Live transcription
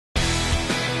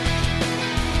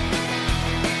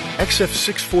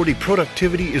XF640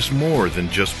 productivity is more than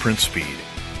just print speed.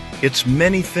 It's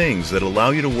many things that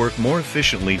allow you to work more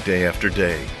efficiently day after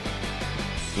day.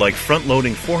 Like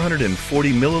front-loading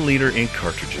 440 milliliter ink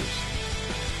cartridges,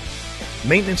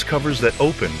 maintenance covers that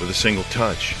open with a single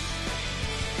touch,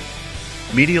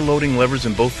 media loading levers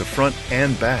in both the front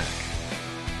and back,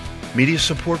 media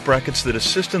support brackets that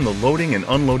assist in the loading and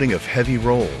unloading of heavy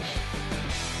rolls,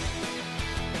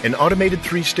 an automated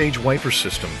 3-stage wiper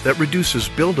system that reduces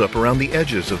buildup around the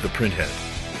edges of the printhead.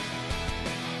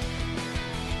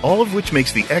 All of which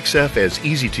makes the XF as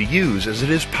easy to use as it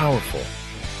is powerful.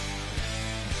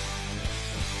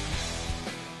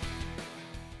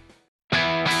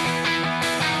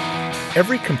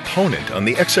 Every component on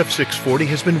the XF640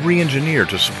 has been re-engineered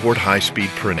to support high-speed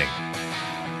printing.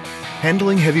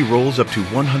 Handling heavy rolls up to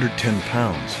 110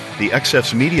 pounds, the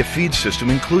XF's media feed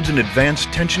system includes an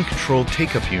advanced tension-controlled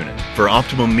take-up unit for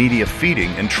optimum media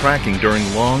feeding and tracking during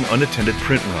long, unattended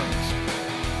print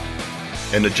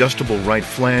runs. An adjustable right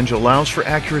flange allows for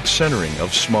accurate centering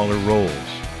of smaller rolls.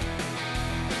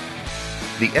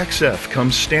 The XF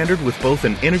comes standard with both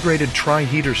an integrated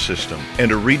tri-heater system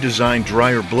and a redesigned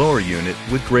dryer-blower unit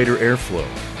with greater airflow.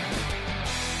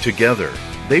 Together,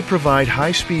 they provide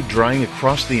high-speed drying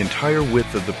across the entire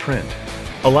width of the print,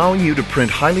 allowing you to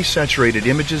print highly saturated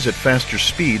images at faster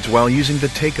speeds while using the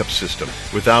take-up system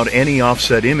without any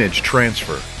offset image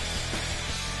transfer.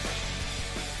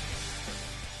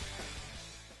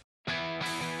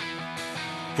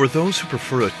 For those who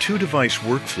prefer a 2-device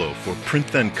workflow for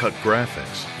print-then-cut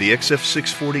graphics, the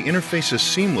XF640 interfaces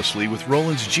seamlessly with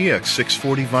Roland's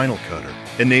GX640 vinyl cutter,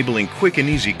 enabling quick and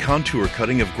easy contour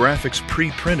cutting of graphics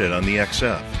pre-printed on the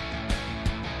XF.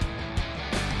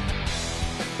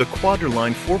 The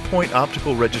Quadraline 4-point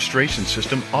optical registration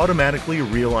system automatically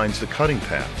realigns the cutting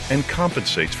path and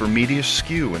compensates for media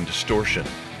skew and distortion.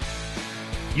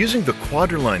 Using the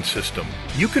Quadraline system,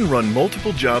 you can run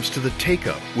multiple jobs to the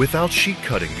take-up without sheet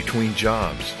cutting between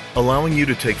jobs, allowing you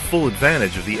to take full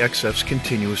advantage of the XF's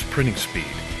continuous printing speed.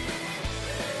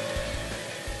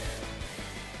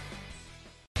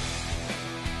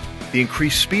 The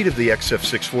increased speed of the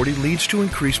XF640 leads to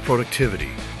increased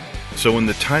productivity. So in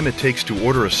the time it takes to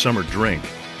order a summer drink,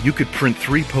 you could print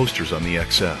 3 posters on the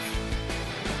XF.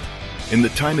 In the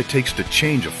time it takes to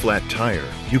change a flat tire,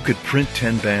 you could print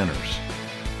 10 banners.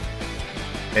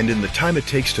 And in the time it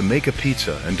takes to make a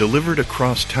pizza and deliver it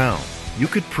across town, you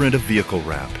could print a vehicle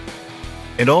wrap.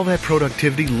 And all that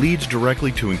productivity leads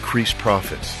directly to increased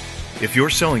profits. If you're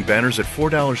selling banners at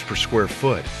 $4 per square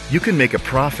foot, you can make a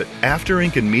profit after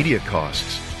ink and media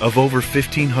costs of over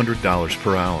 $1,500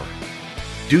 per hour.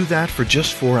 Do that for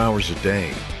just 4 hours a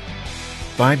day,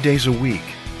 5 days a week,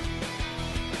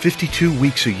 52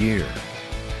 weeks a year.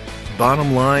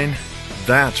 Bottom line,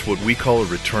 that's what we call a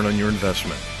return on your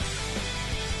investment.